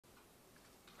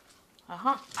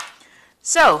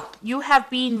So you have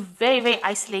been very, very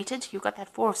isolated. You've got that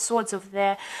Four of Swords over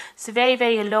there. So very,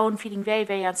 very alone, feeling very,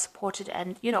 very unsupported,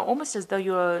 and almost as though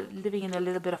you're living in a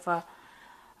little bit of a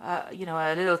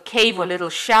a little cave or a little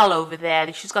shell over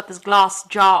there. She's got this glass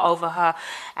jar over her,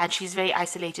 and she's very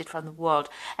isolated from the world.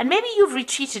 And maybe you've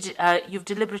retreated, you've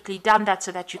deliberately done that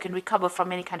so that you can recover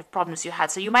from any kind of problems you had.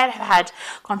 So you might have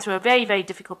gone through a very, very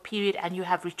difficult period, and you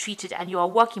have retreated, and you are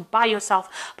working by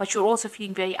yourself, but you're also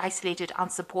feeling very isolated,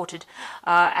 unsupported,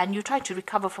 and you're trying to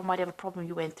recover from whatever problem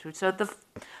you went through. So the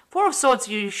Four of Swords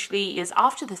usually is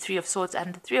after the Three of Swords,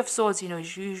 and the Three of Swords,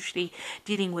 is usually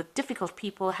dealing with difficult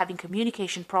people, having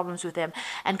communication problems with them,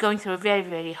 and going through a very,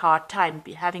 very hard time,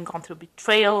 having gone through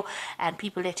betrayal and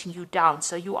people letting you down.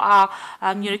 So you are,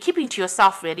 keeping to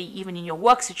yourself, really. Even in your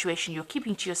work situation, you're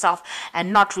keeping to yourself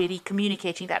and not really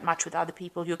communicating that much with other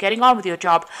people. You're getting on with your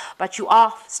job, but you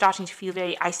are starting to feel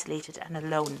very isolated and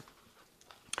alone.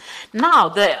 Now,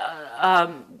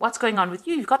 what's going on with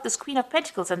you? You've got this Queen of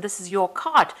Pentacles, and this is your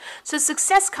card. So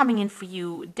success coming in for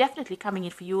you, definitely coming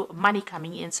in for you, money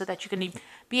coming in so that you can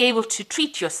be able to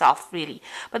treat yourself, really.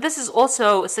 But this is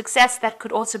also a success that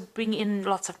could also bring in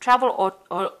lots of travel, or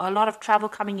a lot of travel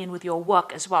coming in with your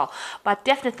work as well. But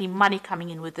definitely money coming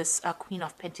in with this Queen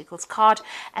of Pentacles card,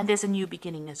 and there's a new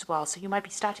beginning as well. So you might be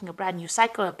starting a brand new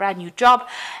cycle, a brand new job,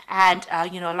 and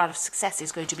a lot of success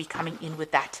is going to be coming in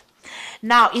with that.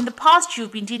 Now, in the past,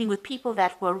 you've been dealing with people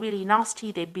that were really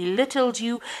nasty. They belittled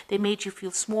you. They made you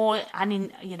feel small,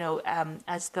 and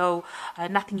as though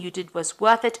nothing you did was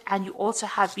worth it. And you also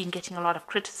have been getting a lot of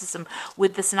criticism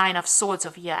with this Nine of Swords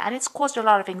over here, and it's caused a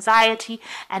lot of anxiety,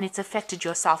 and it's affected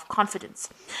your self-confidence.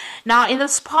 Now, in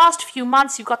this past few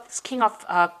months, you've got this King of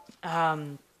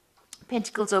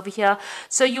Pentacles over here.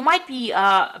 So you might be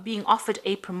being offered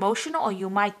a promotion, or you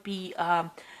might be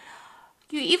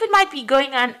you even might be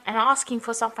going and asking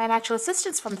for some financial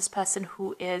assistance from this person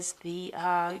who is the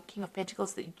King of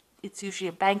Pentacles. It's usually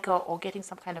a banker, or getting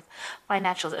some kind of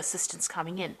financial assistance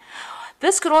coming in.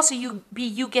 This could also be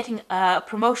you getting a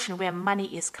promotion where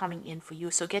money is coming in for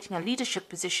you. So getting a leadership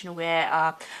position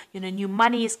where new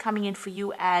money is coming in for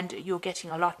you, and you're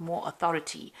getting a lot more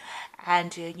authority,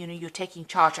 and you're taking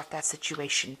charge of that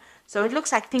situation. So it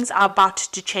looks like things are about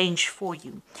to change for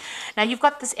you. Now, you've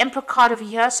got this Emperor card over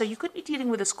here, so you could be dealing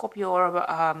with a Scorpio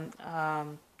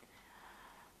or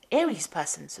Aries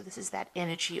person. So this is that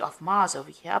energy of Mars over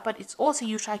here, but it's also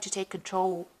you trying to take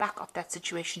control back of that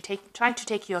situation, trying to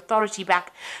take your authority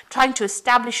back, trying to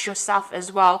establish yourself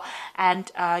as well, and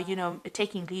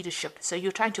taking leadership. So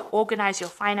you're trying to organize your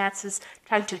finances,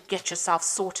 trying to get yourself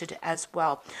sorted as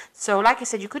well. So like I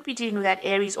said, you could be dealing with that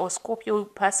Aries or Scorpio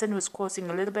person who's causing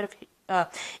a little bit of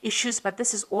issues, but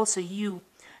this is also you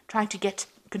trying to get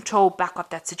control back of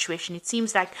that situation. It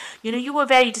seems like you were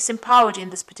very disempowered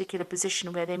in this particular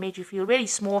position where they made you feel really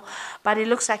small, but it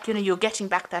looks like you're getting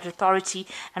back that authority.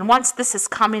 And once this has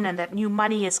come in and that new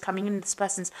money is coming in, this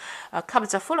person's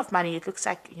cupboards are full of money. It looks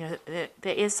like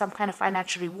there is some kind of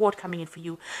financial reward coming in for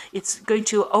you. It's going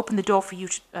to open the door for you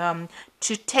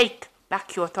to take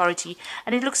back your authority,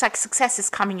 and it looks like success is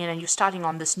coming in, and you're starting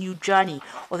on this new journey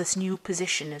or this new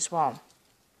position as well.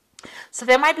 So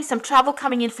there might be some travel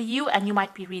coming in for you, and you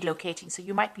might be relocating. So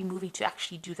you might be moving to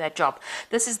actually do that job.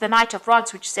 This is the Knight of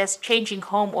Rods, which says changing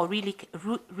home or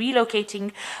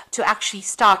relocating to actually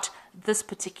start this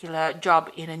particular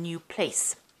job in a new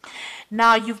place.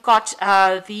 Now you've got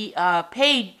the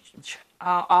Page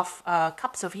of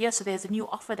Cups over here. So there's a new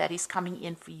offer that is coming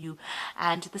in for you,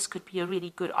 and this could be a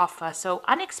really good offer. So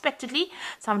unexpectedly,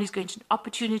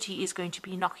 opportunity is going to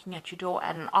be knocking at your door,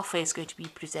 and an offer is going to be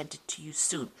presented to you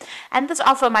soon. And this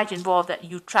offer might involve that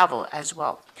you travel as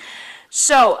well.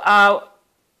 So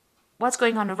what's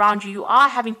going on around you? You are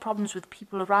having problems with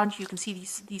people around you. You can see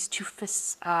these two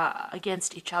fists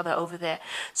against each other over there.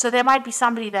 So there might be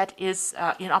somebody that is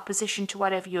in opposition to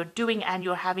whatever you're doing, and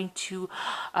you're having to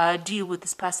deal with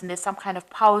this person. There's some kind of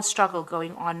power struggle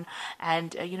going on,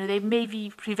 and they may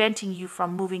be preventing you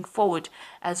from moving forward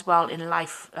as well in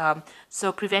life.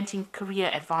 So preventing career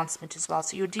advancement as well.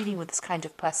 So you're dealing with this kind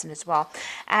of person as well.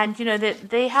 And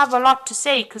they have a lot to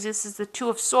say, because this is the Two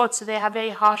of Swords, so they have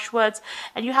very harsh words,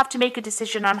 and you have to make a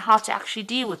decision on how to actually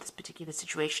deal with this particular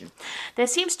situation. There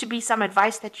seems to be some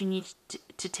advice that you need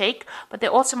to take, but there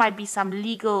also might be some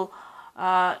legal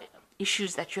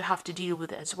issues that you have to deal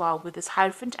with as well with this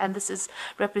Hierophant, and this is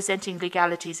representing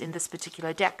legalities in this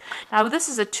particular deck. Now this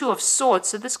is a Two of Swords,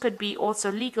 so this could be also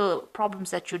legal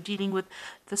problems that you're dealing with.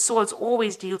 The Swords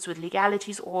always deals with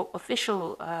legalities or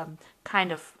official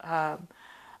kind of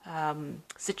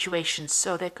situations.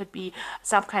 So there could be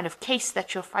some kind of case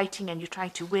that you're fighting and you're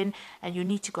trying to win, and you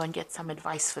need to go and get some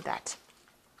advice for that.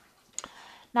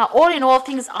 Now, all in all,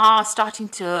 things are starting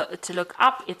to look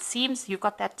up. It seems you've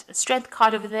got that strength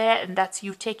card over there, and that's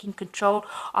you taking control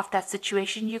of that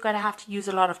situation. You're going to have to use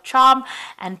a lot of charm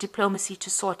and diplomacy to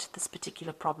sort this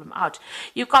particular problem out.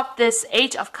 You've got this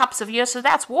 8 of Cups over here, so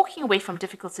that's walking away from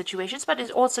difficult situations, but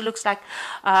it also looks like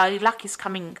luck is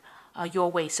coming your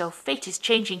way. So fate is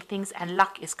changing things and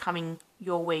luck is coming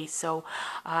your way. So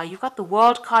you've got the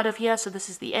World card of here, so this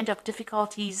is the end of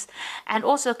difficulties and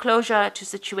also closure to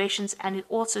situations, and it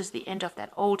also is the end of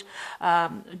that old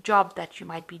job that you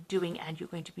might be doing, and you're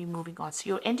going to be moving on. So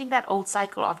you're ending that old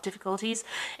cycle of difficulties,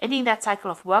 ending that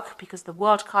cycle of work, because the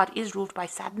World card is ruled by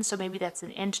Saturn, so maybe that's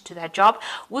an end to that job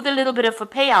with a little bit of a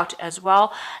payout as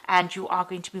well, and you are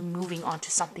going to be moving on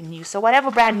to something new. So whatever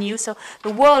brand new, so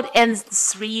the World ends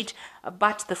this read,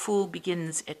 but the Fool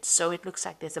begins it. So it looks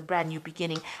like there's a brand new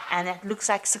beginning, and it looks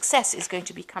like success is going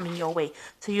to be coming your way.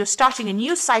 So you're starting a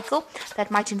new cycle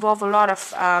that might involve a lot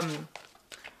of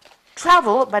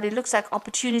travel, but it looks like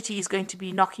opportunity is going to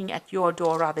be knocking at your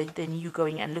door rather than you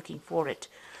going and looking for it.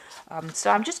 So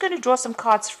I'm just going to draw some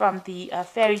cards from the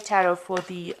Fairy Tarot for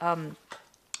the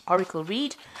Oracle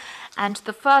read. And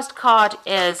the first card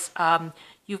is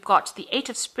you've got the 8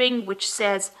 of Spring, which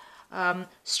says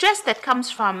stress that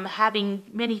comes from having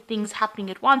many things happening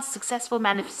at once, successful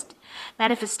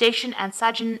manifestation, and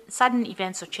sudden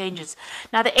events or changes.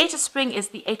 Now, the 8 of Spring is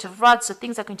the 8 of Rods, so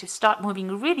things are going to start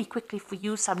moving really quickly for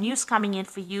you. Some news coming in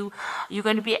for you. You're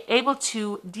going to be able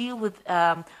to deal with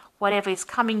whatever is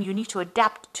coming. You need to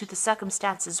adapt to the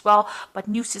circumstance as well, but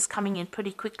news is coming in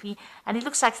pretty quickly, and it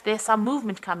looks like there's some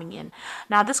movement coming in.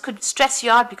 Now, this could stress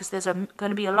you out because there's going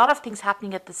to be a lot of things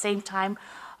happening at the same time.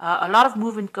 A lot of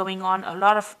movement going on, a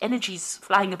lot of energies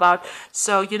flying about.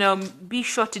 So, be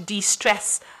sure to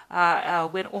de-stress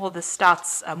when all this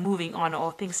starts moving on,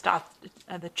 or things start,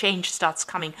 the change starts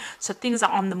coming. So things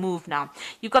are on the move now.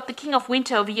 You've got the King of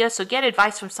Winter over here, so get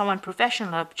advice from someone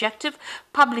professional or objective,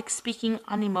 public speaking,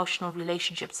 unemotional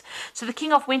relationships. So the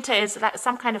King of Winter is like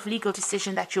some kind of legal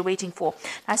decision that you're waiting for.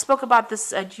 I spoke about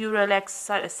this Duralex,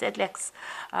 Sedlex,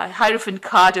 Hierophant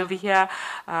card over here.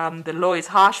 The law is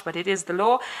harsh, but it is the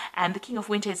law. And the King of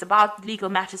Winter is about legal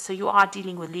matters, so you are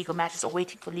dealing with legal matters or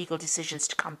waiting for legal decisions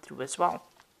to come through as well.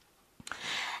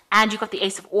 And you've got the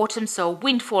Ace of Autumn, so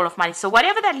windfall of money. So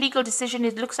whatever that legal decision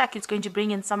is, looks like it's going to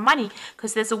bring in some money,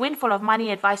 because there's a windfall of money,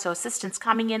 advice or assistance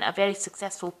coming in, a very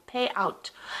successful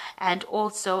payout, and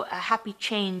also a happy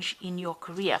change in your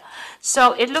career.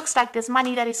 So it looks like there's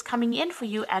money that is coming in for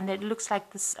you, and it looks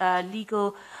like this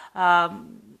legal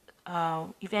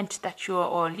event that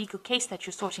or legal case that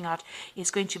you're sorting out is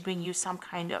going to bring you some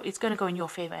kind of, it's going to go in your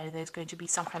favor, and there's going to be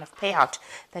some kind of payout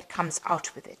that comes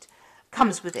with it.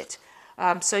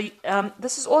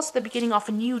 This is also the beginning of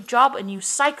a new job, a new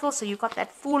cycle. So you've got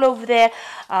that Fool over there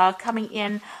coming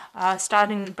in,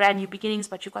 starting brand new beginnings,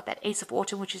 but you've got that Ace of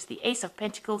Autumn, which is the Ace of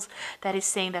Pentacles, that is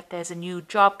saying that there's a new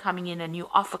job coming in, a new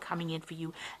offer coming in for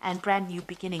you, and brand new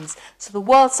beginnings. So the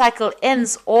world cycle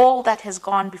ends all that has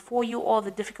gone before you, all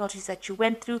the difficulties that you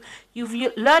went through. You've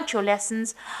learned your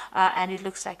lessons, and it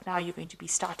looks like now you're going to be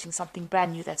starting something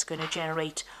brand new that's going to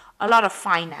generate a lot of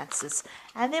finances,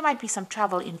 and there might be some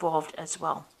travel involved as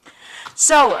well.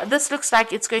 So this looks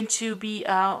like it's going to be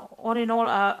all in all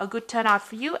a good turnout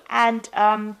for you, and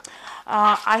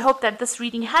I hope that this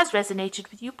reading has resonated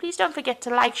with you. Please don't forget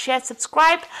to like, share,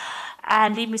 subscribe,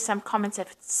 and leave me some comments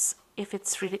if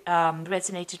it's really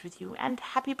resonated with you. And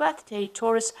happy birthday,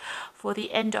 Taurus, for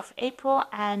the end of April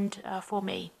and for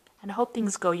May, and I hope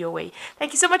things go your way.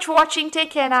 Thank you so much for watching. Take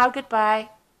care now. Goodbye.